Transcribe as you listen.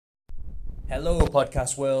Hello,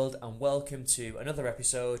 podcast world, and welcome to another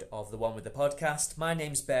episode of The One with the Podcast. My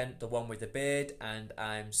name's Ben, the one with the beard, and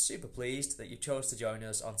I'm super pleased that you chose to join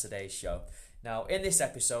us on today's show. Now, in this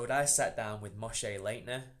episode, I sat down with Moshe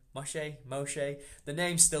Leitner. Moshe, the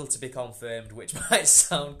name's still to be confirmed, which might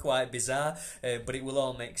sound quite bizarre, but it will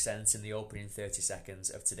all make sense in the opening 30 seconds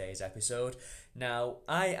of today's episode. Now,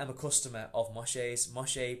 I am a customer of Moshe's.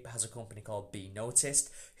 Moshe has a company called Be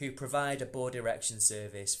Noticed, who provide a board erection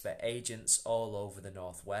service for agents all over the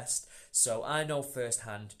Northwest. So I know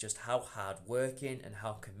firsthand just how hard working and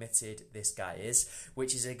how committed this guy is,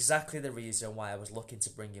 which is exactly the reason why I was looking to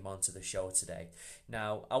bring him onto the show today.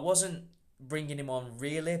 Now, I wasn't bringing him on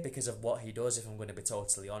really because of what he does, if I'm going to be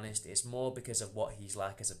totally honest. It's more because of what he's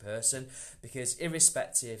like as a person, because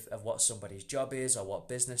irrespective of what somebody's job is or what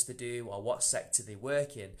business they do or what sector they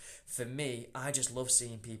work in, for me, I just love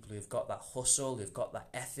seeing people who've got that hustle, who've got that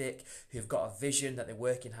ethic, who've got a vision that they're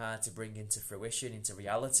working hard to bring into fruition, into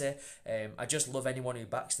reality. I just love anyone who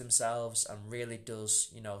backs themselves and really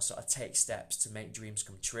does, sort of take steps to make dreams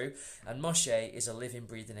come true. And Moshe is a living,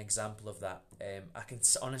 breathing example of that. I can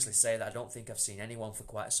honestly say that I don't think I've seen anyone for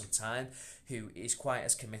quite some time who is quite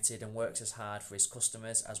as committed and works as hard for his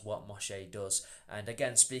customers as what Moshe does. And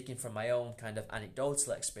again, speaking from my own kind of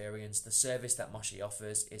anecdotal experience, the service that Moshe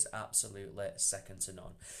offers is absolutely second to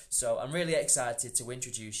none. So I'm really excited to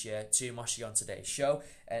introduce you to Moshe on today's show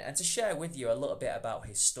and to share with you a little bit about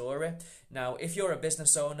his story. Now, if you're a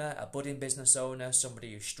business owner, a budding business owner,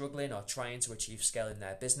 somebody who's struggling or trying to achieve scale in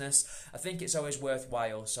their business, I think it's always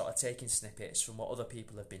worthwhile sort of taking snippets from what other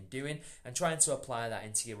people have been doing and trying to apply that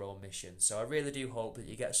into your own mission. So I really do hope that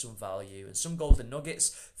you get some value and some golden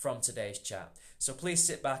nuggets from today's chat. So please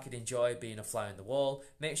sit back and enjoy being a fly on the wall.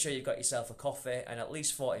 Make sure you've got yourself a coffee and at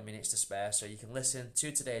least 40 minutes to spare so you can listen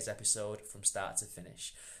to today's episode from start to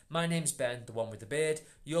finish. My name's Ben, the one with the beard.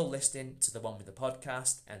 You're listening to The One with the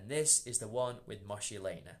Podcast, and this is The One with Moshe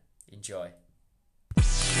Leitner. Enjoy.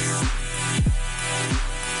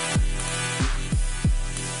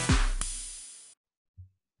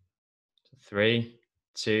 3,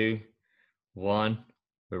 2, 1.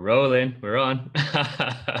 We're rolling. We're on.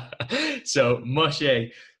 So,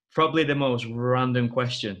 Moshe, probably the most random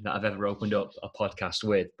question that I've ever opened up a podcast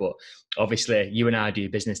with. But obviously, you and I do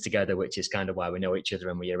business together, which is kind of why we know each other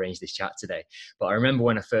and we arranged this chat today. But I remember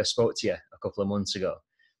when I first spoke to you a couple of months ago,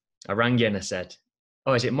 I rang you and I said,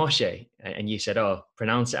 "Oh, is it Moshe?" And you said, "Oh,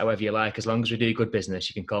 pronounce it however you like. As long as we do good business,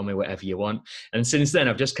 you can call me whatever you want." And since then,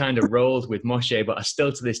 I've just kind of rolled with Moshe, but I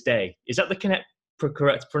still to this day, is that the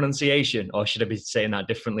correct pronunciation, or should I be saying that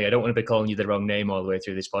differently? I don't want to be calling you the wrong name all the way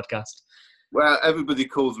through this podcast. Well, everybody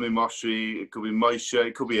calls me Moshe. It could be Moshe.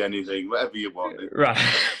 It could be anything, whatever you want. Right.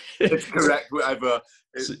 It's correct, whatever.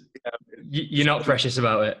 So you're not precious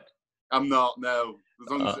about it? I'm not, no.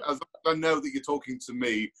 As long as I know that you're talking to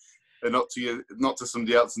me and not to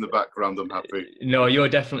somebody else in the background, I'm happy. No, you're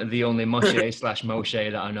definitely the only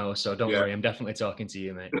Moshe/Moshe that I know, so don't worry, I'm definitely talking to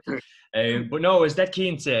you, mate. But no, I was dead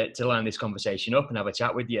keen to line this conversation up and have a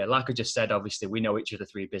chat with you. Like I just said, obviously, we know each other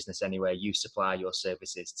through business anyway. You supply your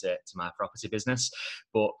services to my property business.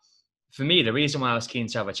 But for me, the reason why I was keen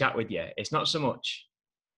to have a chat with you, it's not so much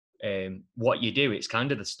what you do, it's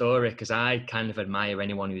kind of the story, because I kind of admire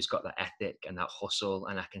anyone who's got that ethic and that hustle,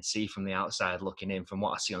 and I can see from the outside looking in, from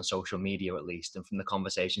what I see on social media at least, and from the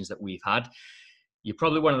conversations that we've had, you're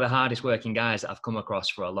probably one of the hardest working guys that I've come across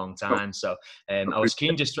for a long time. So I was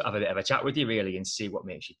keen just to have a bit of a chat with you really and see what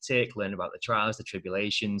makes you tick, learn about the trials, the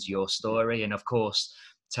tribulations, your story, and of course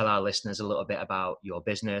tell our listeners a little bit about your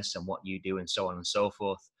business and what you do and so on and so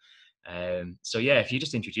forth. So yeah, if you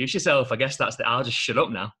just introduce yourself, I guess I'll just shut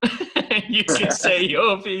up now. You can say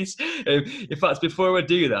your piece. In fact, before I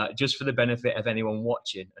do that, just for the benefit of anyone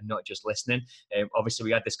watching and not just listening, obviously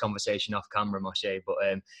we had this conversation off camera, Moshe, but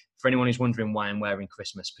for anyone who's wondering why I'm wearing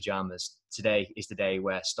Christmas pajamas, today is the day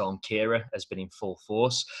where Storm Kira has been in full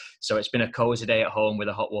force. So it's been a cozy day at home with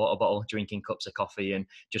a hot water bottle, drinking cups of coffee and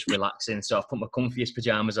just relaxing. So I've put my comfiest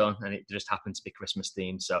pajamas on and it just happened to be Christmas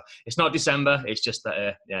themed. So it's not December, it's just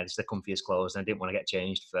that, it's the comfiest clothes and I didn't want to get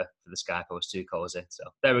changed for the Skype. I was too cozy. So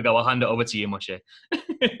there we go. I'll hand it over to you, Moshe.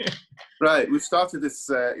 Right, we've started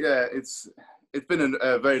this, it's been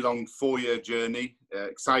a very long 4-year journey,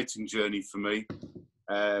 exciting journey for me.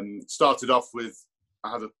 Started off with,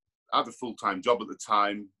 I had a full-time job at the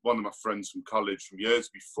time. One of my friends from college from years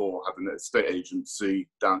before had an estate agency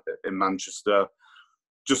down in Manchester.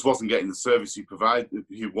 Just wasn't getting the service he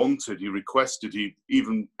wanted, he requested, he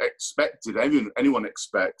even expected, anyone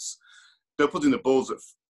expects. They're putting the balls at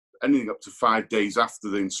anything up to 5 days after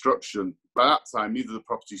the instruction. By that time, either the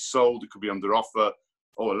property's sold, it could be under offer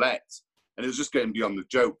or let. and it was just getting beyond the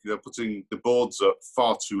joke. They're putting the boards up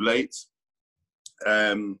far too late.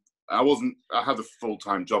 I had a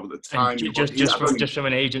full-time job at the time. And just from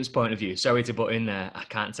an agent's point of view, sorry to butt in there, I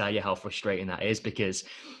can't tell you how frustrating that is, because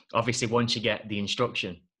obviously once you get the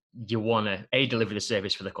instruction, you want to deliver the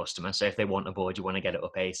service for the customer. So if they want a board, you want to get it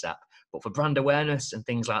up ASAP. But for brand awareness and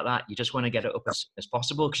things like that, you just want to get it up as soon as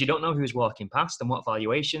possible, because you don't know who's walking past and what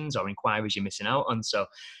valuations or inquiries you're missing out on. So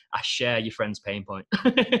I share your friend's pain point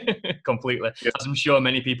completely, as I'm sure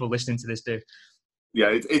many people listening to this do.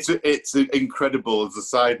 Yeah, it's incredible, as a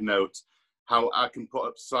side note, how I can put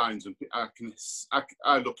up signs and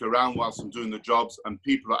I look around whilst I'm doing the jobs, and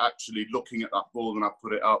people are actually looking at that board when I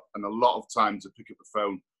put it up, and a lot of times they pick up the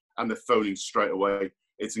phone and they're phoning straight away.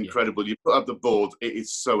 It's incredible. You put up the board, it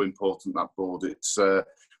is so important, that board. It's for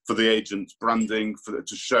the agent's branding,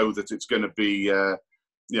 to show that it's going to be,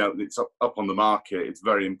 it's up on the market. It's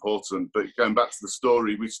very important. But going back to the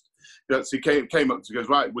story, so he came up to goes,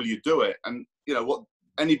 right, will you do it? And what,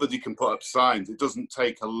 anybody can put up signs. It doesn't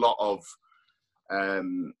take a lot of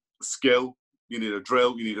skill. You need a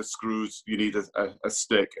drill, you need a screws, you need a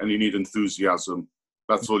stick, and you need enthusiasm.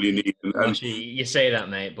 That's all you need. You say that,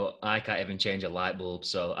 mate, but I can't even change a light bulb,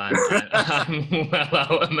 so I'm well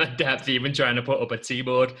out of my depth even trying to put up a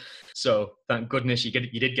T-board. So thank goodness you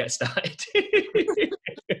did get started.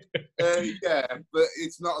 Yeah, but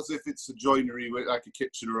it's not as if it's a joinery like a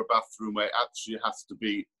kitchen or a bathroom where it actually has to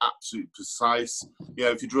be absolutely precise.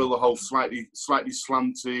 If you drill the hole slightly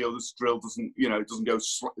slanty, or this drill doesn't, it doesn't go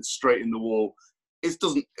straight in the wall,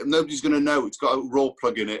 nobody's going to know. It's got a raw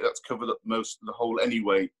plug in it that's covered up most of the hole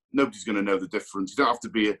anyway. Nobody's going to know the difference. You don't have to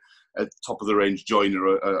be a top of the range joiner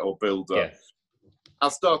or builder. Yeah. I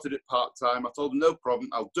started it part-time. I told them, no problem,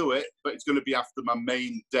 I'll do it, but it's going to be after my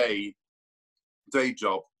main day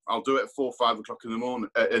job. I'll do it at 4 or 5 o'clock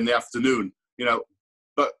in the afternoon,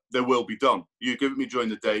 but they will be done. You give it me during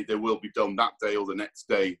the day, they will be done that day or the next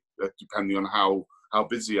day, depending on how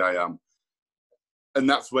busy I am. And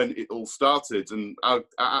that's when it all started. And I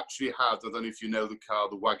actually I don't know if you know the car,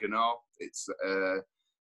 the Wagoner. It's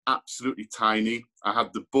absolutely tiny. I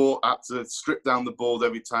had to strip down the board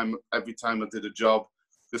every time I did a job.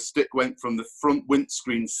 The stick went from the front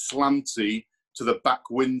windscreen slanty to the back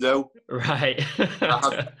window. Right. I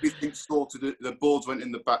had everything sorted. The boards went in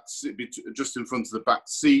the back seat, just in front of the back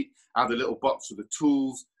seat. I had a little box with the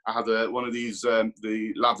tools. I had one of these,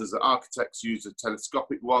 the ladders that architects use, the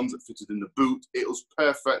telescopic ones that fitted in the boot. It was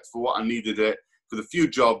perfect for what I needed it. For the few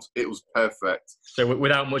jobs, it was perfect. So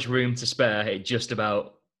without much room to spare, it just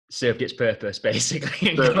about served its purpose,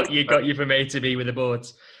 basically. You got you from A to B with the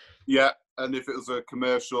boards. Yeah, and if it was a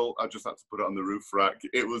commercial, I just had to put it on the roof rack.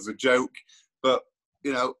 It was a joke, but,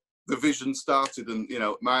 the vision started, and,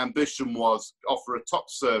 my ambition was offer a top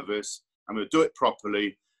service. I'm going to do it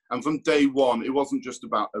properly. And from day one, it wasn't just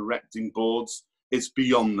about erecting boards. It's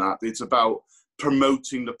beyond that. It's about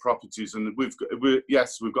promoting the properties. And we've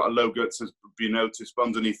got a logo that says "Be Noticed," but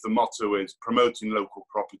underneath the motto is promoting local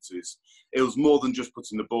properties. It was more than just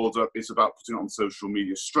putting the board up. It's about putting it on social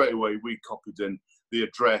media. Straight away, we copied in the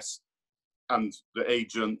address and the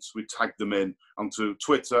agents. We tagged them in onto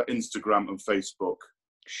Twitter, Instagram, and Facebook.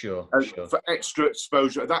 Sure. For extra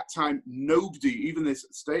exposure. At that time, nobody, even this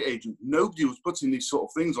estate agent, nobody was putting these sort of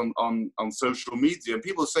things on social media. And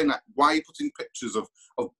people are saying that, why are you putting pictures of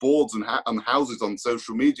boards and houses on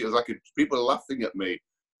social media? It's like people are laughing at me.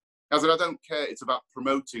 I said, I don't care. It's about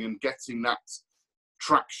promoting and getting that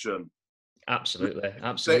traction. Absolutely.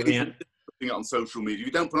 Putting it on social media. If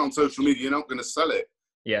you don't put it on social media, you're not going to sell it.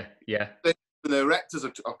 Yeah. The erectors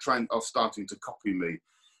are starting to copy me,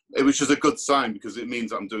 which is a good sign, because it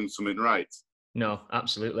means that I'm doing something right. No,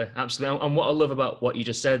 absolutely. And what I love about what you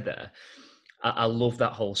just said there, I love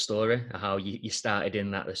that whole story, how you started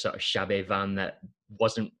in the sort of shabby van that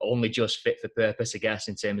wasn't only just fit for purpose, I guess,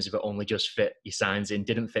 in terms of it only just fit your signs in,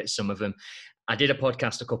 didn't fit some of them. I did a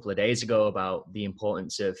podcast a couple of days ago about the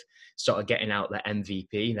importance of sort of getting out that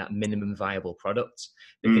MVP, that minimum viable product,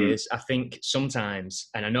 because I think sometimes,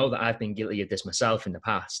 and I know that I've been guilty of this myself in the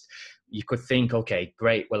past, you could think, okay,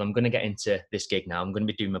 great, well, I'm going to get into this gig now. I'm going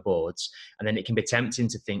to be doing my boards. And then it can be tempting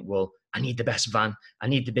to think, well, I need the best van. I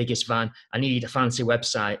need the biggest van. I need a fancy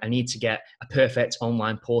website. I need to get a perfect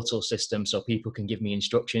online portal system so people can give me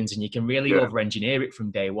instructions. And you can really over-engineer it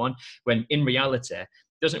from day one, when in reality, it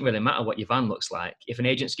doesn't really matter what your van looks like. If an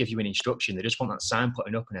agent gives you an instruction, they just want that sign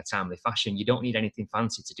putting up in a timely fashion. You don't need anything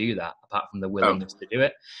fancy to do that, apart from the willingness to do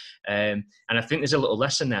it. And I think there's a little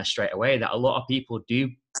lesson there straight away, that a lot of people do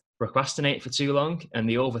procrastinate for too long, and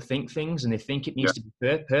they overthink things, and they think it needs to be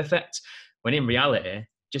perfect, when in reality,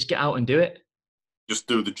 just get out and do it. Just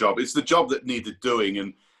do the job. It's the job that needed doing.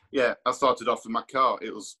 And Yeah, I started off with my car.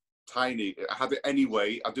 It was tiny. I had it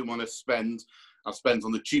anyway. I didn't want to spend. I spent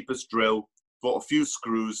on the cheapest drill, bought a few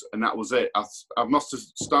screws, and that was it. I must have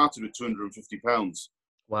started with £250.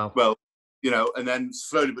 Wow. Well, you know, and then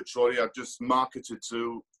slowly but surely, I just marketed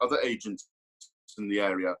to other agents in the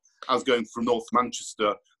area. I was going from North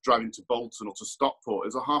Manchester, driving to Bolton or to Stockport.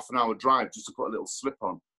 It was a half an hour drive just to put a little slip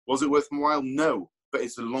on. Was it worth my while? No. But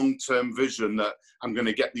it's a long-term vision that I'm going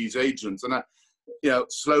to get these agents. And you know,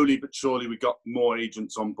 slowly but surely we got more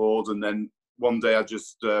agents on board. And then one day I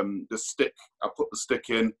just, I put the stick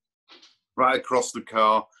in right across the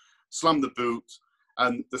car, slammed the boot,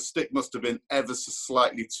 and the stick must have been ever so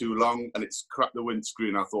slightly too long, and it's cracked the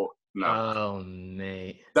windscreen. I thought, no. Oh,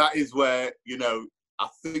 mate. That is where, you know, I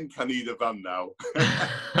think I need a van now.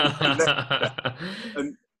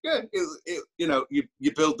 And yeah, you know,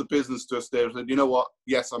 you build the business to a stage and you know what?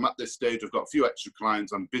 Yes, I'm at this stage. I've got a few extra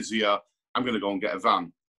clients. I'm busier. I'm going to go and get a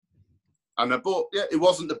van. And I bought, yeah, it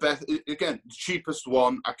wasn't the best. Again, the cheapest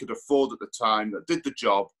one I could afford at the time that did the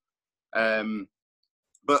job.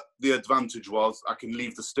 But the advantage was I can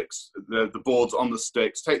leave the sticks, the boards on the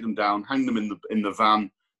sticks, take them down, hang them in the van.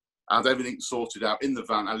 I had everything sorted out in the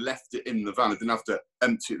van. I left it in the van. I didn't have to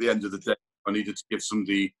empty at the end of the day. I needed to give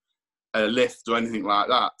somebody a lift or anything like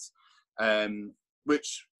that,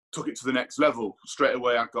 which took it to the next level. Straight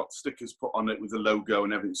away, I got stickers put on it with the logo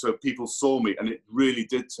and everything. So people saw me, and it really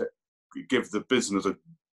did give the business a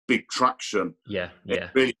big traction. Yeah. It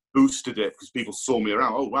really boosted it because people saw me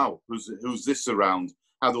around. Oh, wow, who's this around?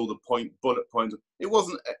 Had all the bullet points. It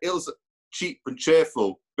was cheap and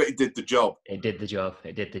cheerful, but it did the job. It did the job.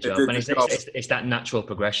 And it's that natural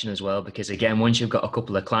progression as well, because again, once you've got a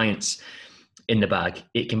couple of clients in the bag,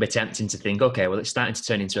 it can be tempting to think, okay, well, it's starting to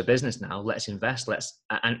turn into a business now. Let's invest.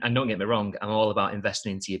 And don't get me wrong, I'm all about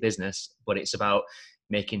investing into your business, but it's about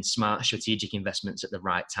making smart strategic investments at the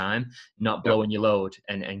right time, not blowing your load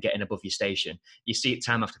and getting above your station. You see it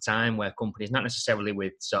time after time where companies, not necessarily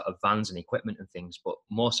with sort of vans and equipment and things, but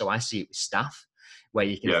more so I see it with staff, where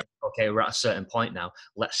you can think, okay, we're at a certain point now,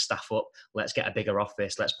 let's staff up, let's get a bigger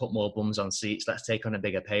office, let's put more bums on seats, let's take on a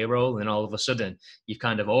bigger payroll. And all of a sudden you've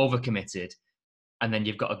kind of overcommitted, and then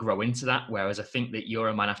you've got to grow into that. Whereas I think that you're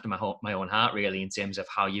a man after my own heart, really, in terms of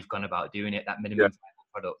how you've gone about doing it, that minimum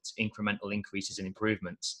product, incremental increases and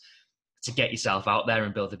improvements to get yourself out there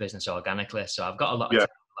and build the business organically. So I've got a lot of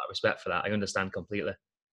respect for that. I understand completely.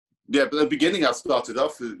 Yeah, but at the beginning I started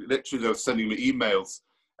off literally, they were sending me emails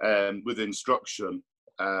with instruction.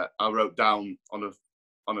 I wrote down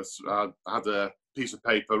I had a piece of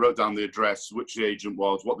paper, wrote down the address, which the agent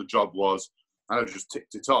was, what the job was, and I just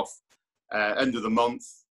ticked it off. End of the month,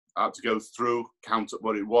 I had to go through, count up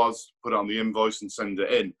what it was, put it on the invoice and send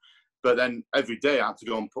it in. But then every day I had to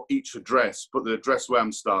go and put each address, put the address where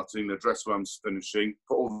I'm starting, the address where I'm finishing,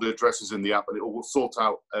 put all the addresses in the app, and it will sort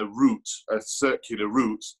out a route, a circular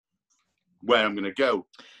route where I'm going to go.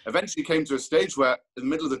 Eventually came to a stage where in the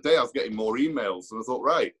middle of the day I was getting more emails, and I thought,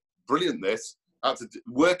 right, brilliant this. I had to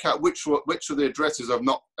work out which of the addresses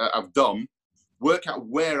I've done, work out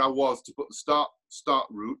where I was to put the start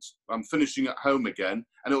route. I'm finishing at home again,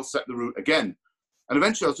 and it'll set the route again. And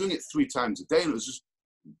eventually I was doing it 3 times a day, and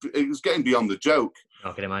it was getting beyond the joke.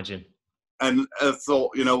 I can imagine. And I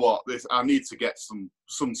thought, you know what, I need to get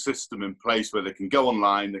some system in place where they can go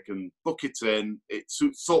online, they can book it in, it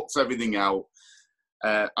sorts everything out.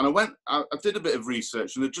 And I did a bit of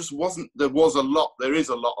research, and there is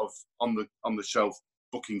a lot of on the shelf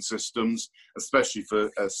booking systems, especially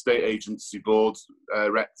for state agency boards,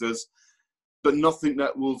 rectors, but nothing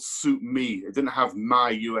that will suit me. It didn't have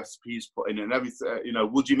my USPs put in and everything.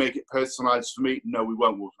 Would you make it personalized for me? No, we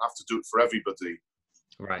won't. We'll have to do it for everybody.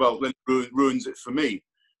 Right. Well, then it ruins it for me.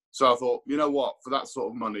 So I thought, you know what? For that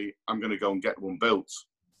sort of money, I'm going to go and get one built.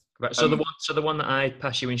 Right. So the one that I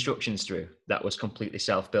passed you instructions through, that was completely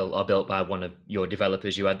self-built or built by one of your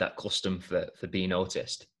developers. You had that custom for Be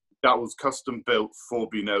Noticed. That was custom built for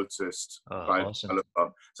Be Noticed by awesome. a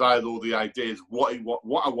developer. So I had all the ideas, what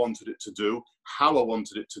I wanted it to do, how I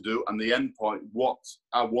wanted it to do, and the end point, what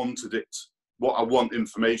I want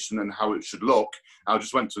information and how it should look. I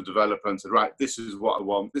just went to a developer and said, right, this is what I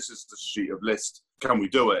want. This is the sheet of list. Can we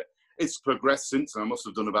do it? It's progressed since, and I must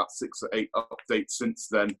have done about 6 or 8 updates since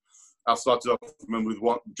then. I started off with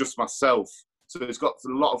just myself. So it's got a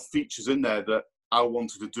lot of features in there that I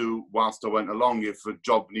wanted to do whilst I went along. If a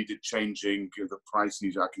job needed changing, the price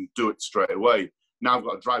needed, I can do it straight away. Now I've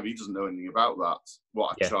got a driver, he doesn't know anything about that,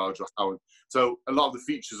 what I charge or how. So a lot of the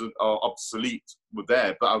features are obsolete were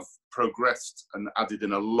there, but I've progressed and added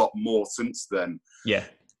in a lot more since then. Yeah.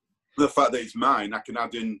 The fact that it's mine, I can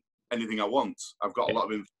add in anything I want. I've got a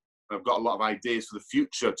lot of I've got a lot of ideas for the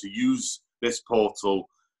future to use this portal,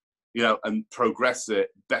 you know, and progress it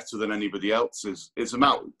better than anybody else's. It's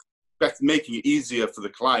about making it easier for the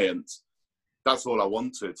client. That's all I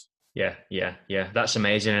wanted. Yeah. That's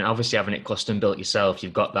amazing. And obviously having it custom built yourself,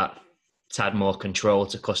 you've got that tad more control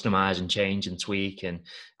to customize and change and tweak and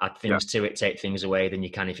add things to it, take things away than you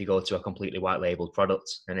can if you go to a completely white labeled product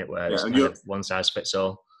and it it's kind of one size fits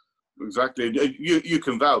all. Exactly. You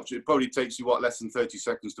can vouch. It probably takes you less than 30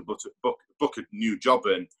 seconds to book a new job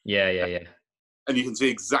in. Yeah. And you can see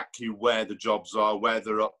exactly where the jobs are, where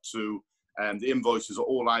they're up to, and the invoices are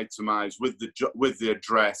all itemized with the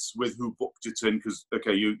address, with who booked it in. Because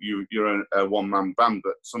you're a one-man band,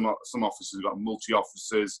 but some offices have got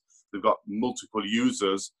multi-offices, they've got multiple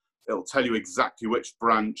users. It'll tell you exactly which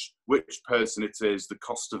branch, which person it is, the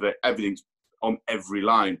cost of it, everything's on every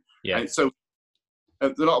line. Yeah. And so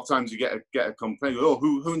a lot of times you get a complaint. Oh,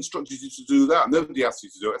 who instructed you to do that? Nobody asked you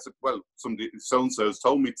to do it. I said, well, somebody so and so has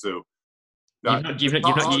told me to.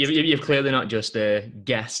 You've clearly not just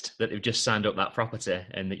guessed that they've just signed up that property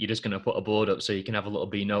and that you're just going to put a board up so you can have a little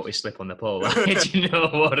be notice slip on the pole. Do you know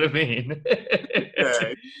what I mean?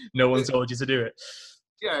 Yeah. No one told you to do it.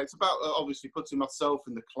 Yeah, it's about obviously putting myself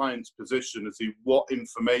in the client's position to see what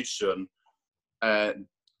information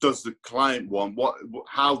does the client want.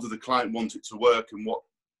 How does the client want it to work, and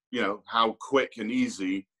how quick and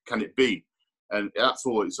easy can it be? And that's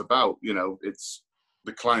all it's about. It's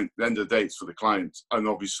the client. At the end of the day, it's for the client, and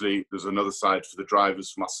obviously there's another side for the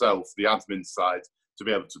drivers, for myself, the admin side, to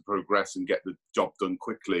be able to progress and get the job done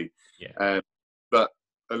quickly. Yeah. But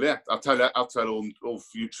I'll tell all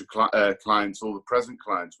future clients, all the present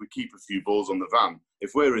clients, we keep a few balls on the van.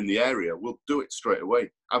 If we're in the area, we'll do it straight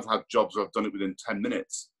away. I've had jobs where I've done it within 10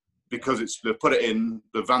 minutes because they put it in,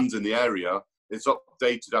 the van's in the area, it's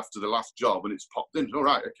updated after the last job and it's popped in. All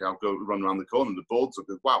right, okay, I'll go run around the corner and the board's up.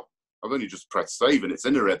 Wow, I've only just pressed save and it's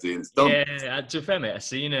in already and it's done. Yeah, to be fair, mate, I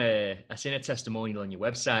seen a testimonial on your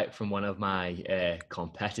website from one of my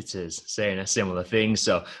competitors saying a similar thing.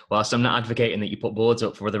 So whilst I'm not advocating that you put boards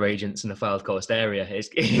up for other agents in the Fylde Coast area,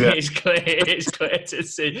 it's clear to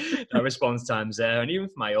see that response times there. And even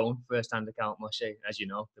for my own first-hand account, Moshe, as you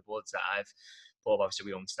know, the boards that I've put up, obviously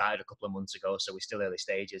we only started a couple of months ago, so we're still early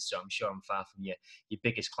stages. So I'm sure I'm far from your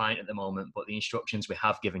biggest client at the moment, but the instructions we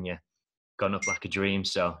have given you gone up like a dream.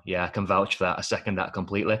 So yeah, I can vouch for that. I second that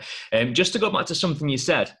completely. Just to go back to something you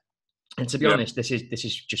said, and to be honest, this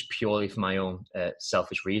is just purely for my own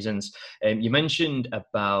selfish reasons. You mentioned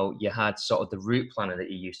about you had sort of the route planner that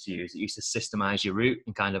you used to use. It used to systemize your route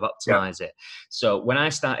and kind of optimize it. So when I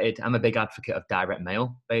started, I'm a big advocate of direct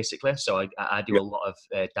mail, basically. So I do a lot of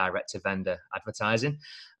direct to vendor advertising.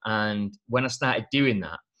 And when I started doing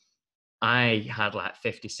that, I had like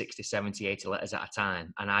 50, 60, 70, 80 letters at a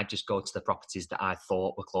time. And I'd just go to the properties that I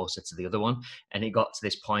thought were closer to the other one. And it got to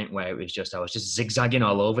this point where I was just zigzagging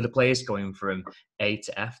all over the place, going from A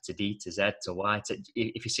to F to D to Z to Y to,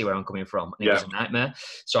 if you see where I'm coming from. And it was a nightmare.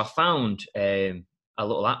 So I found a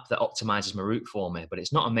little app that optimizes my route for me, but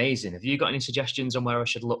it's not amazing. Have you got any suggestions on where I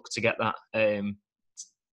should look to get that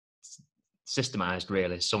systemized,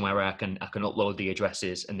 really? Somewhere where I can upload the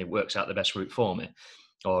addresses and it works out the best route for me?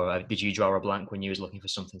 Or did you draw a blank when you was looking for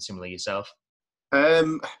something similar yourself? At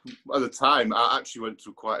the time, I actually went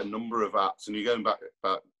through quite a number of apps, and you're going back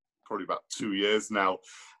probably about 2 years now.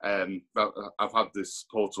 I've had this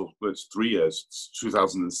portal, it's 3 years, it's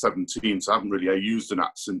 2017, so I haven't really used an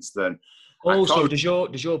app since then. Also, does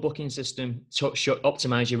your booking system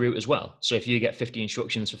optimize your route as well? So if you get 50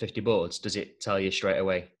 instructions for 50 boards, does it tell you straight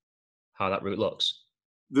away how that route looks?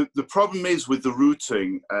 The problem is with the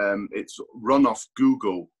routing, it's run off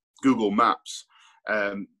Google Maps.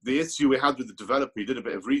 The issue we had with the developer, he did a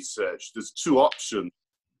bit of research. There's two options.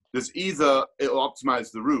 There's either it'll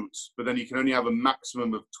optimize the routes, but then you can only have a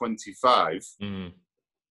maximum of 25,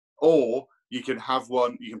 or you can have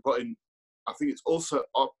one. You can put in. I think it's also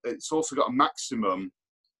got a maximum,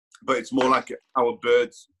 but it's more like how a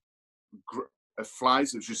bird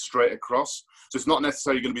flies. It's just straight across. So it's not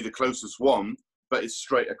necessarily going to be the closest one, but it's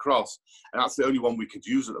straight across, and that's the only one we could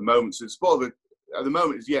use at the moment. So it's sort of at the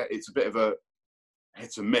moment, it's a bit of a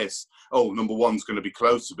hit and miss. Oh, number one's going to be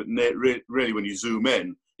closer, but really when you zoom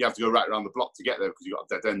in, you have to go right around the block to get there because you've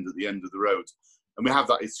got a dead end at the end of the road. And we have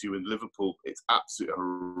that issue in Liverpool. It's absolutely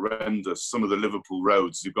horrendous. Some of the Liverpool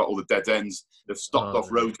roads, you've got all the dead ends. They've stopped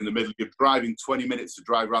off roads in the middle. You're driving 20 minutes to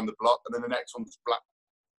drive around the block, and then the next one's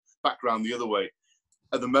back around the other way.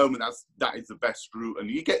 At the moment, that is the best route.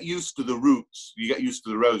 And you get used to the routes. You get used to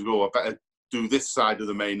the roads. Go, I better do this side of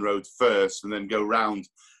the main road first and then go round.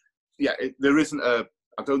 Yeah, I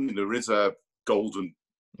don't think there is a golden,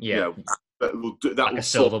 that will do, like a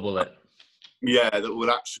silver bullet. Yeah, that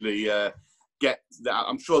will actually get that.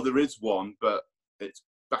 I'm sure there is one, but it's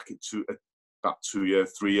back into about 3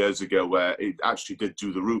 years ago, where it actually did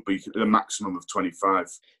do the route, but a maximum of 25.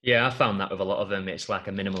 Yeah, I found that with a lot of them. It's like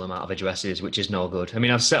a minimal amount of addresses, which is no good. I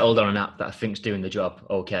mean, I've settled on an app that I think's doing the job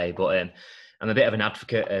okay, but I'm a bit of an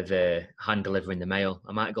advocate of hand delivering the mail.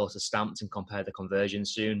 I might go to Stamped and compare the conversion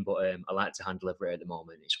soon, but I like to hand deliver it at the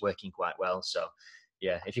moment. It's working quite well. So,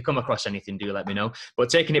 yeah, if you come across anything, do let me know. But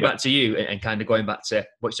taking it back to you and kind of going back to,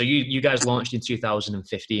 so you guys launched in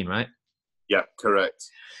 2015, right? Yeah, correct.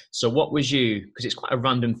 So what was you, because it's quite a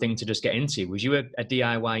random thing to just get into, was you a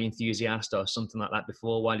DIY enthusiast or something like that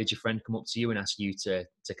before? Why did your friend come up to you and ask you to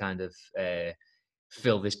kind of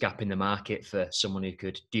fill this gap in the market for someone who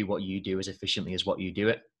could do what you do as efficiently as what you do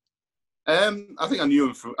it? I think I knew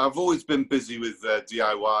him from, I've always been busy with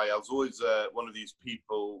DIY. I was always one of these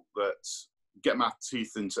people that get my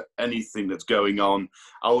teeth into anything that's going on.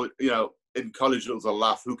 I would, in college it was a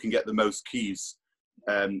laugh, who can get the most keys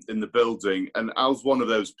in the building, and I was one of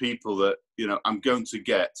those people that I'm going to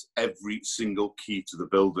get every single key to the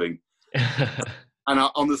building. And I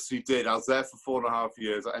honestly did. I was there for 4.5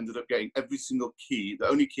 years. I ended up getting every single key. The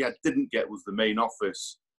only key I didn't get was the main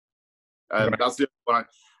office. Right. That's the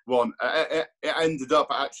one. It ended up,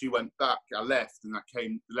 I actually went back. I left and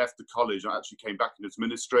left the college. I actually came back as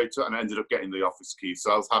administrator, and I ended up getting the office key.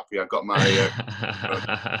 So I was happy I got my.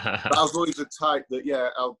 But I was always the type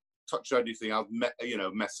that I'll touch anything. I'll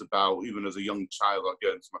mess about. Even as a young child, I'd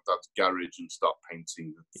go into my dad's garage and start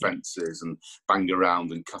painting fences and bang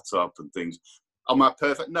around and cut up and things. Am I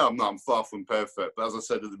perfect? No, I'm not. I'm far from perfect. But as I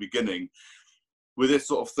said at the beginning, with this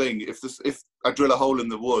sort of thing, if I drill a hole in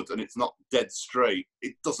the wood and it's not dead straight,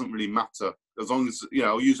 it doesn't really matter. As long as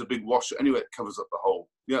I'll use a big washer anyway, it covers up the hole.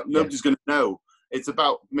 Nobody's going to know. It's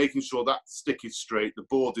about making sure that stick is straight, the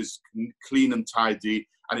board is clean and tidy,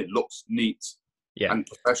 and it looks neat and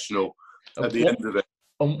professional at the end of it.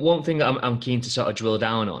 One thing that I'm keen to sort of drill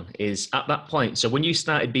down on is at that point. So when you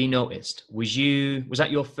started being noticed, was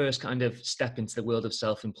that your first kind of step into the world of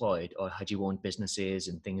self-employed, or had you owned businesses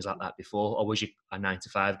and things like that before, or was you a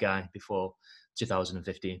 9-to-5 guy before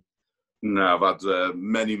 2015? No, I've had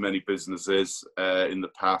many businesses in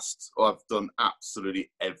the past. I've done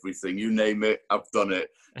absolutely everything. You name it, I've done it.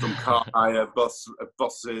 From car hire,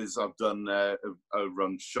 buses. I've done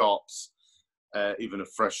run shops. Even a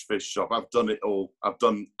fresh fish shop. I've done it all. I've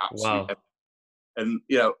done absolutely everything.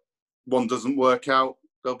 And one doesn't work out,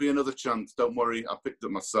 there'll be another chance. Don't worry, I picked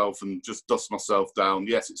it myself and just dust myself down.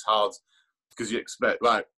 Yes, it's hard because you expect,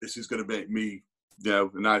 right, this is going to make me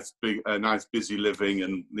a nice busy living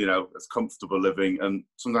and as comfortable living, and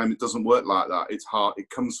sometimes it doesn't work like that. It's hard. It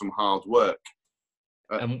comes from hard work.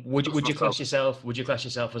 And would you class yourself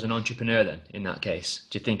as an entrepreneur then in that case?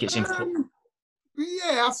 Do you think it's important?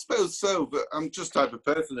 Yeah, I suppose so, but I'm just the type of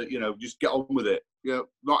person that just get on with it.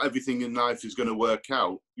 Not everything in life is going to work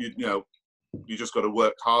out. You just got to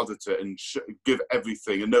work hard at it and give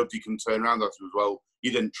everything, and nobody can turn around after as well.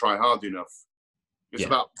 You didn't try hard enough. It's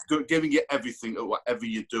about giving it everything at whatever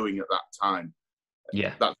you're doing at that time.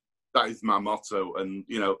 Yeah, that is my motto. And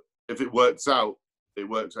if it works out, it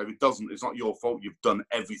works. If it doesn't, it's not your fault. You've done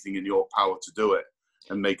everything in your power to do it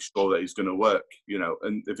and make sure that it's going to work.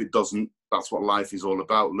 And if it doesn't, that's what life is all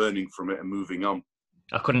about: learning from it and moving on.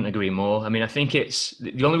 I couldn't agree more. I mean, I think it's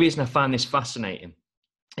the only reason I find this fascinating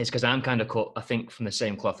is because I'm kind of cut, I think, from the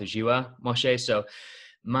same cloth as you are, Moshe. So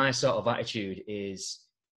my sort of attitude is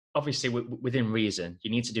obviously within reason.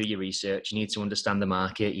 You need to do your research. You need to understand the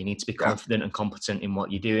market. You need to be confident and competent in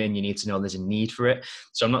what you're doing. You need to know there's a need for it.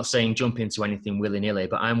 So I'm not saying jump into anything willy-nilly,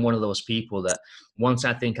 but I'm one of those people that once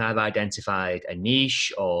I think I've identified a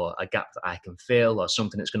niche or a gap that I can fill or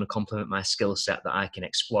something that's going to complement my skill set that I can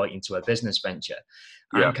exploit into a business venture,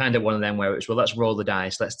 I'm kind of one of them where it's, well, let's roll the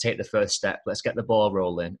dice. Let's take the first step. Let's get the ball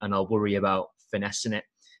rolling, and I'll worry about finessing it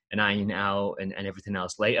and ironing it out and everything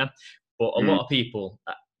else later. But a lot of people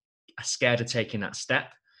are scared of taking that step.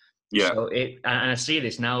 So and I see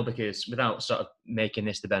this now, because without sort of making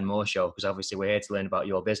this the Ben Moore show, because obviously we're here to learn about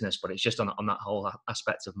your business, but it's just on that whole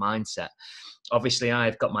aspect of mindset. Obviously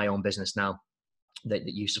I've got my own business now that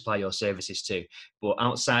you supply your services to, but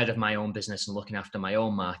outside of my own business and looking after my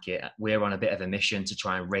own market, we're on a bit of a mission to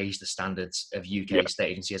try and raise the standards of UK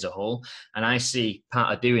estate agency as a whole. And I see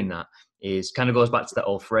part of doing that is kind of goes back to that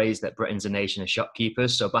old phrase that Britain's a nation of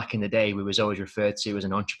shopkeepers. So back in the day, we was always referred to as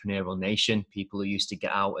an entrepreneurial nation, people who used to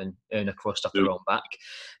get out and earn a crust off their own back.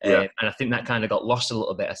 And I think that kind of got lost a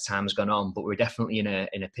little bit as time's gone on, but we're definitely in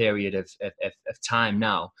a period of time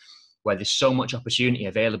now where there's so much opportunity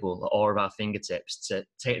available at all of our fingertips to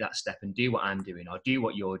take that step and do what I'm doing or do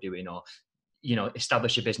what you're doing or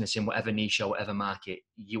establish a business in whatever niche or whatever market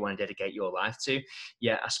you want to dedicate your life to.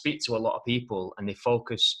 Yeah, I speak to a lot of people and they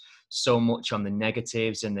focus so much on the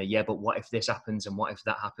negatives and but what if this happens and what if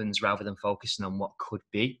that happens, rather than focusing on what could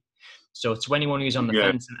be. So to anyone who's on the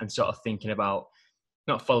fence and sort of thinking about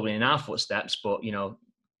not following in our footsteps, but,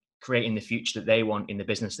 creating the future that they want in the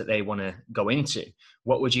business that they want to go into,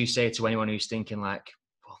 what would you say to anyone who's thinking like,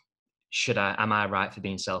 am I right for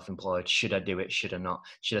being self-employed? Should I do it? Should I not?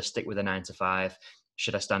 Should I stick with a 9 to 5?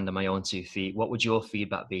 Should I stand on my own 2 feet? What would your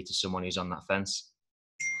feedback be to someone who's on that fence?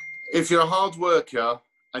 If you're a hard worker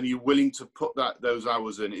and you're willing to put those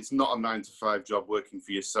hours in, it's not a 9 to 5 job working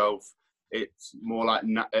for yourself. It's more like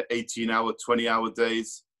 18-hour, 20-hour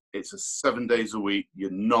days. It's 7 days a week.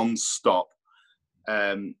 You're non-stop.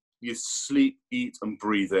 You sleep, eat, and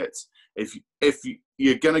breathe it. If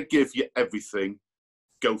you're gonna give you everything,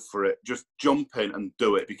 go for it. Just jump in and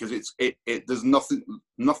do it, because there's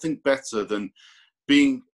nothing better than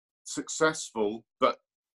being successful, but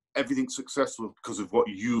everything's successful because of what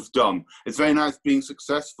you've done. It's very nice being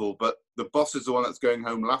successful, but the boss is the one that's going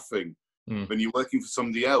home laughing when you're working for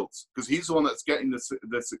somebody else, because he's the one that's getting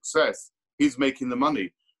the success. He's making the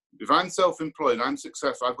money. If I'm self-employed, I'm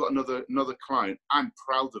successful, I've got another client, I'm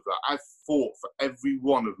proud of that. I've fought for every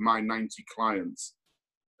one of my 90 clients.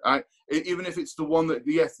 Even if it's the one that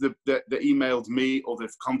emailed me or they've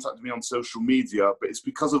contacted me on social media, but it's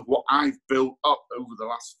because of what I've built up over the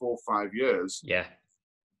last 4 or 5 years. Yeah,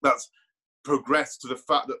 that's progressed to the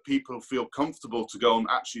fact that people feel comfortable to go and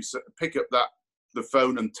actually pick up the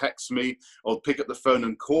phone and text me, or pick up the phone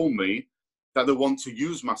and call me, that they want to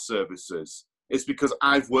use my services. It's because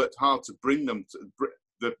I've worked hard to bring them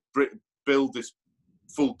to build this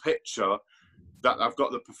full picture, that I've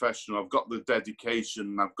got the professional, I've got the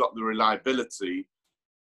dedication, I've got the reliability.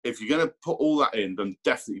 If you're going to put all that in, then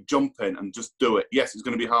definitely jump in and just do it. Yes, it's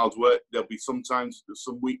going to be hard work. There'll be some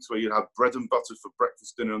weeks where you'll have bread and butter for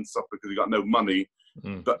breakfast, dinner and supper because you've got no money.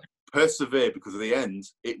 But persevere, because at the end,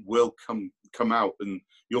 it will come out and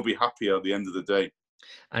you'll be happier at the end of the day.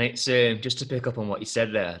 And it's just to pick up on what you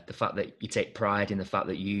said there, the fact that you take pride in the fact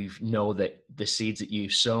that you know that the seeds that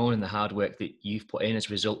you've sown and the hard work that you've put in has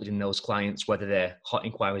resulted in those clients, whether they're hot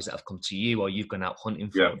inquiries that have come to you or you've gone out hunting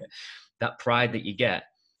for it. That pride that you get,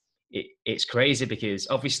 it's crazy, because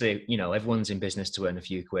obviously, everyone's in business to earn a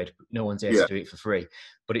few quid. No one's here to do it for free.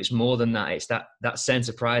 But it's more than that. It's that sense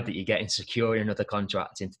of pride that you get in securing another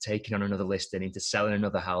contract, into taking on another listing, into selling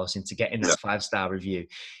another house, into getting that 5-star review.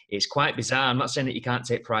 It's quite bizarre. I'm not saying that you can't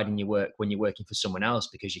take pride in your work when you're working for someone else,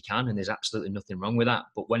 because you can, and there's absolutely nothing wrong with that.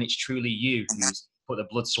 But when it's truly you who's put the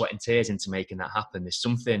blood, sweat and tears into making that happen, there's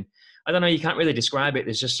something, I don't know, you can't really describe it.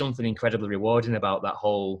 There's just something incredibly rewarding about that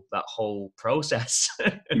whole process.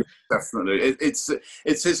 Definitely.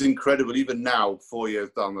 It's incredible. Even now, 4 years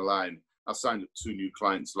down the line, I signed up 2 new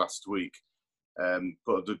clients last week.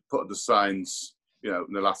 Put the signs, in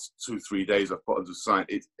the last 2-3 days, I've put up the sign.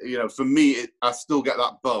 For me, I still get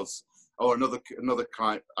that buzz. Or another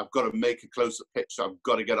client, I've got to make a closer picture. I've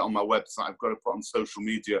got to get it on my website. I've got to put it on social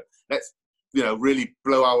media. Let's, really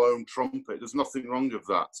blow our own trumpet. There's nothing wrong with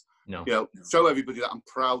that. No. Show everybody that I'm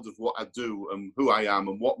proud of what I do and who I am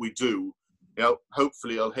and what we do.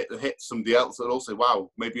 Hopefully I'll hit somebody else that'll also say,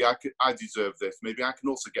 wow, maybe I deserve this. Maybe I can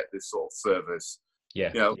also get this sort of service.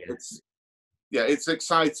 It's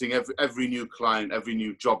exciting. Every new client, every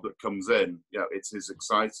new job that comes in, it is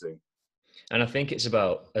exciting. And I think it's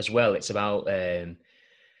about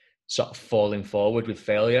sort of falling forward with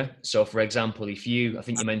failure. So for example, I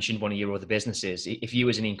think you mentioned one of your other businesses, if you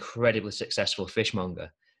was an incredibly successful fishmonger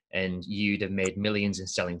and you'd have made millions in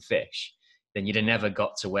selling fish, then you'd have never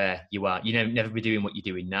got to where you are. You'd never be doing what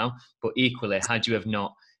you're doing now. But equally, had you have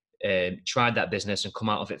not tried that business and come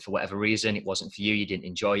out of it for whatever reason, it wasn't for you, you didn't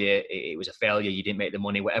enjoy it, it was a failure, you didn't make the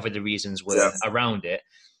money, whatever the reasons were around it,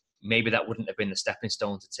 maybe that wouldn't have been the stepping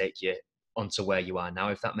stone to take you onto where you are now,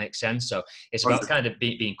 if that makes sense. So it's about kind of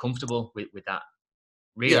being comfortable with that,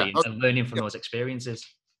 really, and learning from those experiences.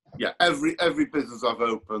 Every business I've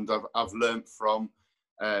opened, I've learned from,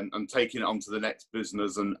 and taking it on to the next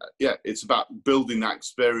business. And it's about building that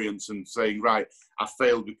experience and saying, right, I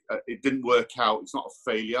failed, it didn't work out. It's not a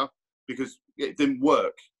failure because it didn't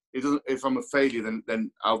work. It doesn't. If I'm a failure,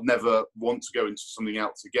 then I'll never want to go into something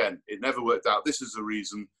else again. It never worked out. This is the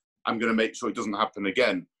reason. I'm going to make sure it doesn't happen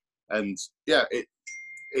again. And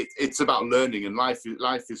it's about learning, and life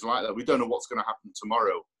is like that. We don't know what's going to happen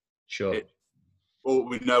tomorrow. Sure. All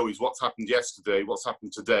we know is what's happened yesterday, what's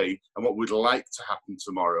happened today, and what we'd like to happen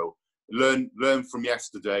tomorrow. Learn from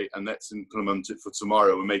yesterday, and let's implement it for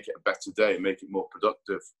tomorrow and make it a better day and make it more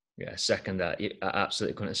productive. Yeah, second that. I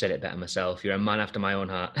absolutely couldn't have said it better myself. You're a man after my own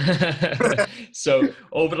heart. So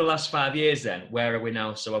over the last 5 years then, where are we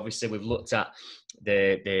now? So obviously we've looked at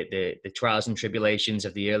the trials and tribulations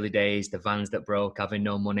of the early days, the vans that broke, having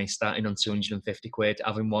no money, starting on 250 quid,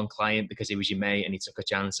 having one client because he was your mate and he took a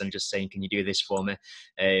chance and just saying, can you do this for me?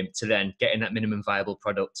 To then getting that minimum viable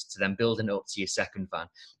product, to then building it up to your second van.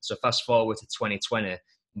 So fast forward to 2020,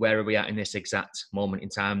 where are we at in this exact moment in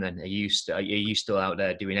time then? Are you still out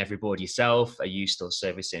there doing every board yourself? Are you still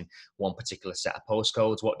servicing one particular set of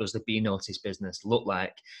postcodes? What does the B Notice business look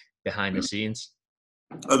like behind the scenes?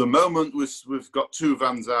 At the moment, we've got 2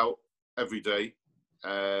 vans out every day.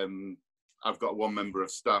 I've got 1 member of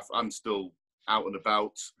staff. I'm still out and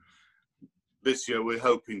about. This year, we're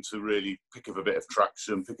hoping to really pick up a bit of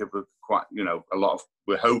traction, pick up a lot of,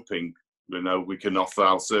 we're hoping, we can offer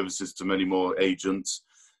our services to many more agents.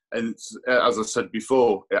 And as I said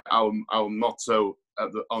before, our motto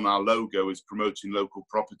on our logo is promoting local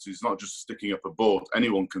properties, not just sticking up a board.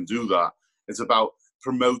 Anyone can do that. It's about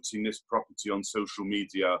promoting this property on social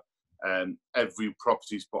media. Every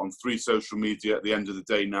property is put on 3 social media. At the end of the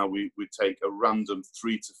day now, we take a random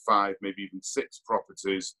 3 to 5, maybe even 6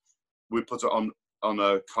 properties. We put it on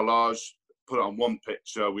a collage, put it on 1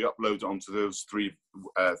 picture. We upload it onto those 3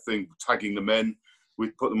 things, tagging them in. We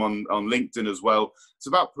put them on LinkedIn as well. It's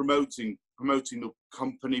about promoting the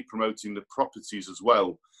company, promoting the properties as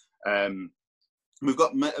well. We've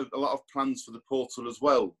got a lot of plans for the portal as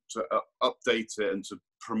well to update it and to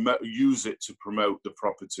use it to promote the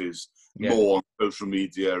properties more on social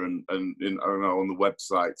media and on the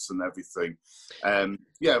websites and everything.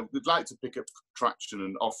 We'd like to pick up traction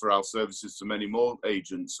and offer our services to many more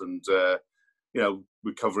agents. And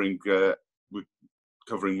we're covering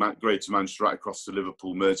Greater Manchester right across to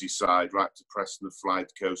Liverpool, Merseyside, right to Preston, the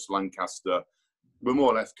Clyde Coast, Lancaster. We're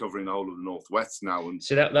more or less covering the whole of the Northwest now. And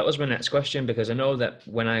so that was my next question, because I know that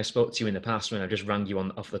when I spoke to you in the past, when I just rang you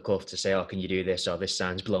off the cuff to say, oh, can you do this? Or this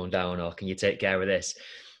sign's blown down, or can you take care of this?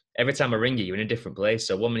 Every time I ring you, you're in a different place.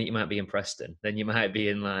 So 1 minute you might be in Preston, then you might be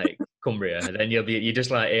in like Cumbria, and then you're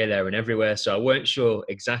just like here, there and everywhere. So I weren't sure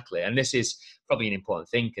exactly. And this is probably an important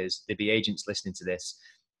thing, because there'd be agents listening to this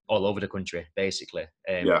all over the country, basically.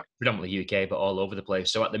 Predominantly UK, but all over the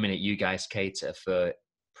place. So at the minute, you guys cater for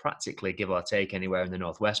practically, give or take, anywhere in the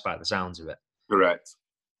Northwest by the sounds of it. Correct.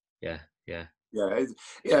 Yeah. At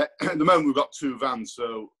the moment, we've got 2 vans.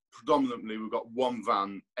 So predominantly, we've got 1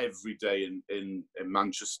 van every day in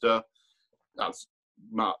Manchester. That's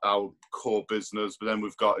our core business. But then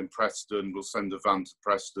we've got in Preston, we'll send a van to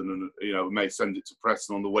Preston, and we may send it to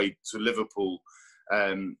Preston on the way to Liverpool.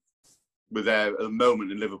 We're there at the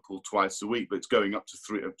moment in Liverpool twice a week, but it's going up to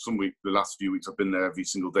 3. The last few weeks, I've been there every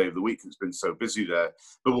single day of the week. It's been so busy there.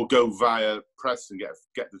 But we'll go via Preston,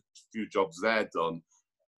 get the few jobs there done,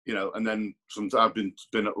 and then I've been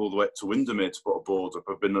all the way up to Windermere to put a board up.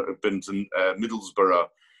 I've been to Middlesbrough.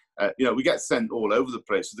 We get sent all over the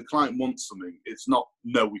place. If the client wants something, it's not,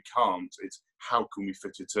 no, we can't. It's how can we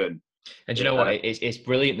fit it in? And you know what? It's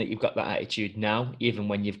brilliant that you've got that attitude now, even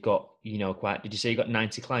when you've got, did you say you got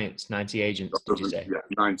 90 clients, 90 agents, did you say? Yeah,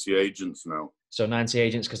 90 agents now. So 90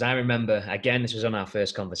 agents, because I remember, again, this was on our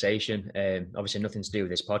first conversation, obviously nothing to do with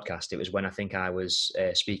this podcast. It was when I think I was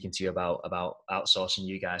speaking to you about outsourcing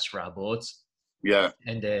you guys for our boards. Yeah.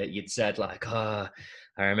 And you'd said like, I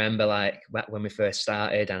remember like when we first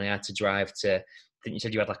started and I had to drive to, I think you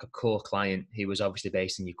said you had like a core client who was obviously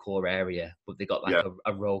based in your core area, but they got like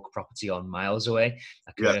a rogue property on miles away,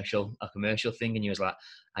 a commercial thing. And you was like,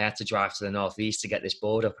 I had to drive to the northeast to get this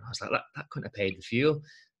board up. And I was like, that couldn't have paid the fuel.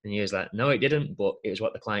 And he was like, no, it didn't, but it was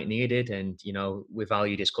what the client needed. And, we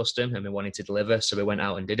valued his custom and we wanted to deliver. So we went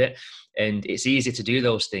out and did it. And it's easy to do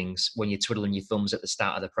those things when you're twiddling your thumbs at the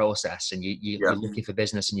start of the process and you're looking for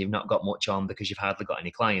business and you've not got much on because you've hardly got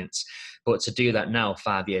any clients. But to do that now,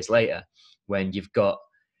 5 years later, when you've got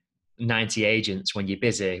 90 agents, when you're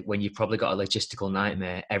busy, when you've probably got a logistical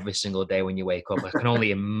nightmare every single day when you wake up, I can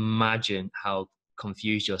only imagine how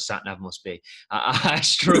confused your sat nav must be. I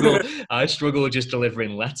struggle just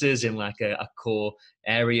delivering letters in like a core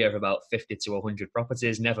area of about 50 to 100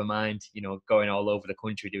 properties, never mind, going all over the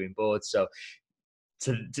country doing boards. So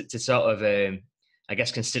to sort of, I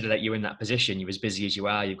guess, consider that you're in that position, you're as busy as you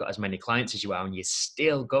are, you've got as many clients as you are, and you're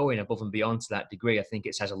still going above and beyond to that degree. I think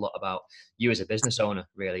it says a lot about you as a business owner,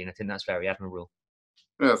 really, and I think that's very admirable.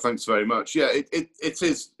 Yeah, thanks very much. Yeah, it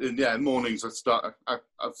is. Yeah, mornings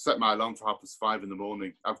I've set my alarm for 5:30 in the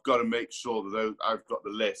morning. I've got to make sure that I've got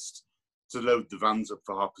the list to load the vans up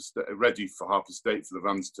for ready for Harper State for the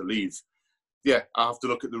vans to leave. yeah, I have to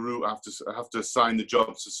look at the route. I have to assign the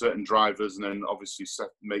jobs to certain drivers, and then obviously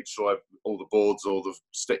make sure all the boards,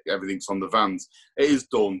 everything's on the vans. It is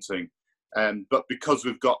daunting, but because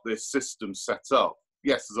we've got this system set up,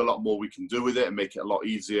 yes, there's a lot more we can do with it and make it a lot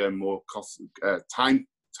easier and more time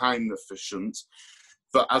efficient.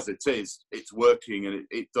 But as it is, it's working, and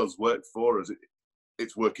it does work for us.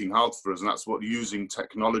 It's working hard for us, and that's what using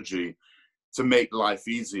technology to make life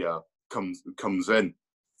easier comes in.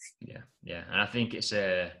 Yeah, and I think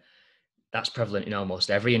that's prevalent in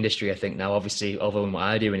almost every industry, I think, now. Obviously, other than what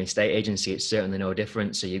I do in estate agency, it's certainly no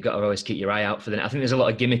different. So you've got to always keep your eye out for them. I think there's a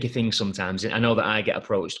lot of gimmicky things sometimes. I know that I get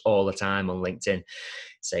approached all the time on LinkedIn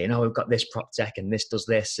saying, oh, we've got this prop tech and this does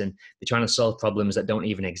this, and they're trying to solve problems that don't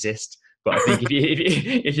even exist. But I think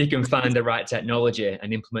if you can find the right technology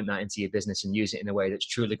and implement that into your business and use it in a way that's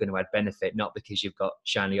truly going to add benefit, not because you've got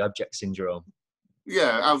shiny object syndrome.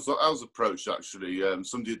 Yeah, I was approached actually.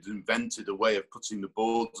 Somebody had invented a way of putting the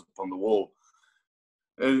boards up on the wall.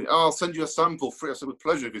 And I'll send you a sample free. I said, with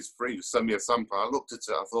pleasure, if it's free, just send me a sample. I looked at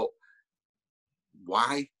it, I thought,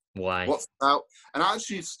 why? What's about? And I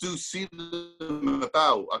actually do see them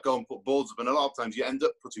about. I go and put boards up, and a lot of times you end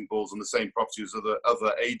up putting boards on the same property as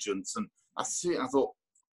other agents. And I see it, I thought,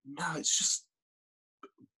 no, it's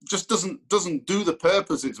just doesn't do the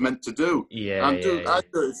purpose it's meant to do. I do it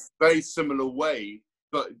a very similar way,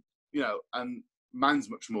 but and mine's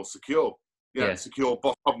much more secure. Secure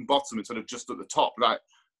top and bottom instead of just at the top. Like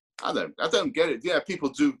I don't get it. Yeah, people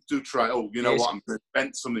do try. Oh, what? I'm going to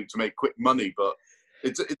invent something to make quick money, but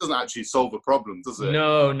it doesn't actually solve a problem, does it?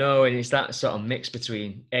 No, and it's that sort of mix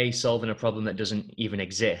between solving a problem that doesn't even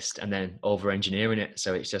exist and then over-engineering it.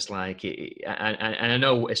 So it's just like, and I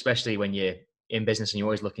know, especially when you're in business and you're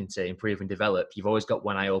always looking to improve and develop, you've always got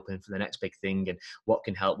one eye open for the next big thing and what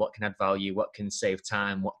can help, what can add value, what can save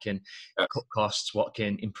time, what can cut costs, what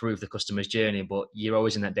can improve the customer's journey. But you're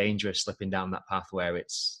always in that danger of slipping down that path where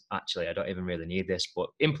it's actually, I don't even really need this, but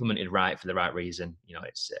implemented right for the right reason.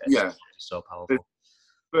 It's so powerful.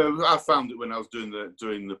 But I found it when I was doing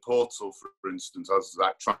the portal, for instance. I was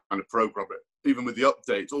like trying to program it, even with the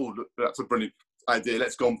updates. Oh, look, that's a brilliant idea.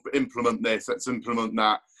 Let's go and implement this. Let's implement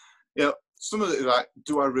that. Some of it, like,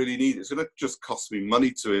 do I really need it? It's going to just cost me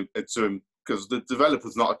money to him because the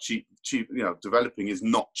developer's not a cheap. Developing is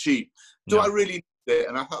not cheap. Do I really need it?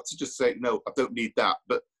 And I had to just say, no, I don't need that.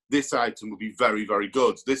 But this item will be very, very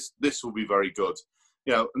good. This will be very good.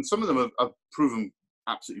 And some of them have proven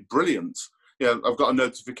absolutely brilliant. I've got a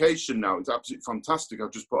notification now. It's absolutely fantastic.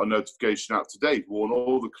 I've just put a notification out today to warn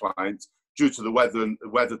all the clients due to the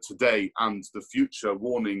weather today and the future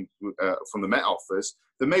warning from the Met Office.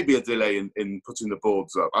 There may be a delay in putting the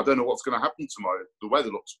boards up. I don't know what's going to happen tomorrow. The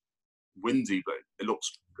weather looks windy, but it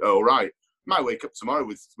looks all right. Might wake up tomorrow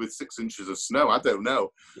with 6 inches of snow. I don't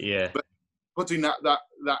know. Yeah. But putting that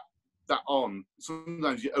on,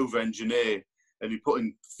 sometimes you over-engineer and you're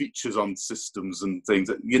putting features on systems and things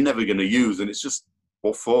that you're never going to use, and it's just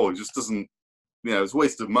what for? It just doesn't. It's a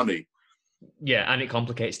waste of money. Yeah, and it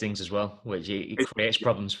complicates things as well, which it creates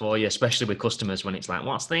problems for you, especially with customers when it's like,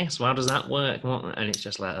 what's this? How does that work? And it's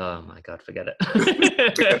just like, oh my God, forget it.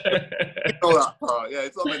 All that part,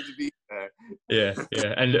 it's not meant to be there. Yeah.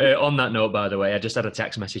 And on that note, by the way, I just had a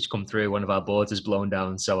text message come through. One of our boards is blown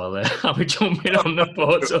down, so I'll be jumping on the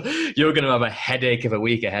board. So you're going to have a headache of a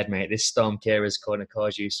week ahead, mate. This storm Kira's going to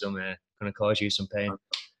cause you some pain.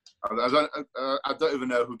 I don't even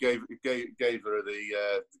know who gave her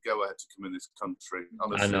the go ahead to come in this country.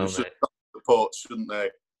 Honestly, I know, they should support, shouldn't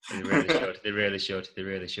they? They really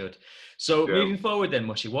should. So moving forward then,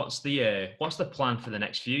 Moshe, what's the plan for the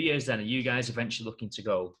next few years then? Are you guys eventually looking to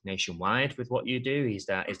go nationwide with what you do? Is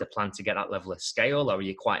the plan to get that level of scale, or are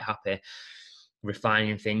you quite happy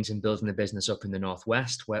refining things and building the business up in the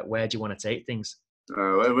Northwest? Where do you want to take things?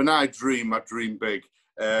 When I dream big.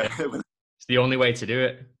 It's the only way to do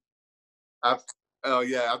it. I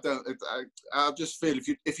just feel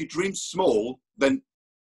if you dream small, then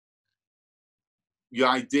your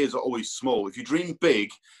ideas are always small. If you dream big,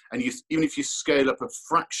 and even if you scale up a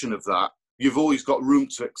fraction of that, you've always got room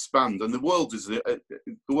to expand. And the world's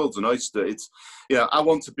an oyster. I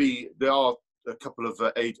want to be. There are a couple of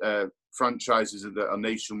franchises that are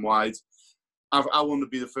nationwide. I want to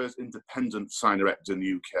be the first independent sign erector in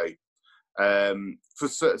the UK. For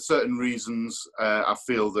certain reasons, I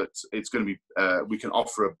feel that it's going to be. We can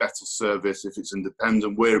offer a better service if it's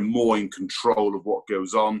independent. We're more in control of what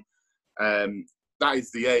goes on. That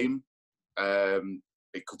is the aim.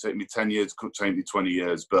 It could take me 10 years, could take me 20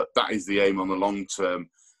 years, but that is the aim on the long term.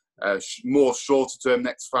 More shorter term,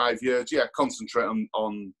 next 5 years, concentrate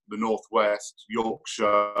on the Northwest,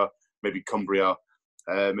 Yorkshire, maybe Cumbria,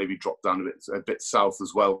 maybe drop down a bit south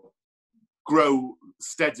as well. Grow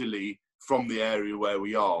steadily from the area where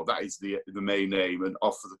we are. That is the main aim, and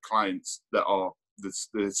offer the clients that are the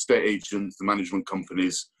estate agents, the management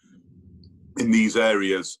companies in these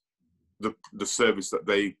areas, the service that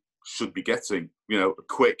they should be getting. You know, a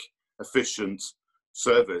quick, efficient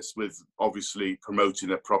service with obviously promoting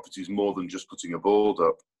their properties more than just putting a board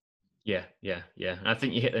up. Yeah. I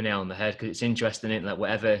think you hit the nail on the head, because it's interesting, isn't it? Like,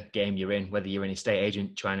 whatever game you're in, whether you're an estate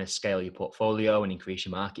agent trying to scale your portfolio and increase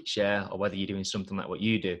your market share, or whether you're doing something like what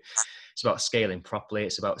you do, it's about scaling properly.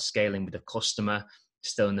 It's about scaling with the customer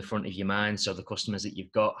still in the front of your mind. So the customers that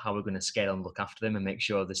you've got, how we're going to scale and look after them and make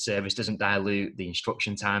sure the service doesn't dilute, the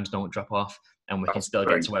instruction times don't drop off, and we can still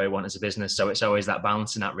get to where we want as a business. So it's always that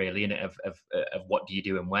balancing act, really, in it, of what do you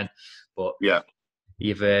do and when. But yeah,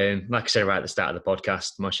 you've, like I said right at the start of the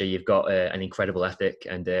podcast, Moshe, you've got an incredible ethic,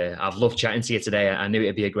 and I've loved chatting to you today. I knew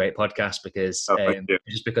it'd be a great podcast because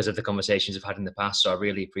just because of the conversations I've had in the past. So I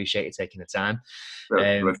really appreciate you taking the time.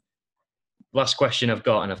 Last question I've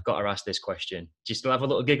got, and I've got to ask this question: do you still have a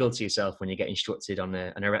little giggle to yourself when you get instructed on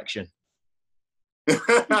an erection?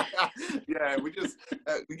 Yeah,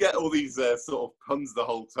 we get all these sort of puns the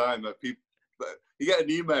whole time. That people, you get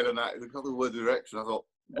an email and that, they've got the word erection. I thought,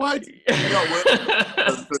 why do you not work?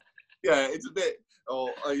 Yeah, it's a bit,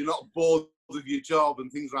 or you're not bored of your job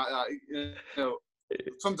and things like that. You know,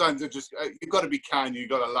 sometimes it just, you've got to be kind. You've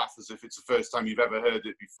got to laugh as if it's the first time you've ever heard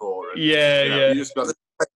it before. And, you just got to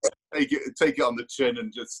take it on the chin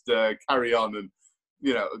and just carry on, and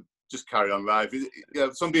just carry on life.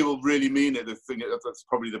 Some people really mean it. They think that's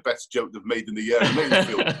probably the best joke they've made in the year. It makes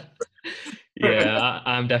me feel Yeah,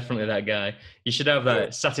 I'm definitely that guy. You should have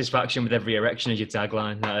that satisfaction with every erection as your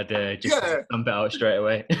tagline. That'd just stamp it out straight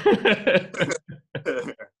away.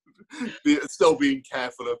 Still being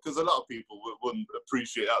careful of, because a lot of people wouldn't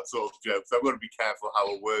appreciate that sort of joke. So I've got to be careful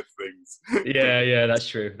how I word things. Yeah, that's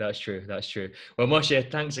true. Well,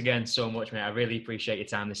 Moshe, thanks again so much, mate. I really appreciate your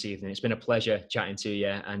time this evening. It's been a pleasure chatting to you,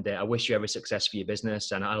 and I wish you every success for your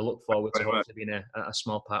business. And I look forward to hopefully being a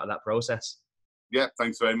small part of that process. Yeah,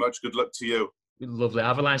 thanks very much. Good luck to you. Lovely.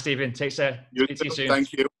 Have a nice evening. Take care. Speak to you soon.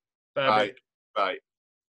 Thank you. Bye. Bye.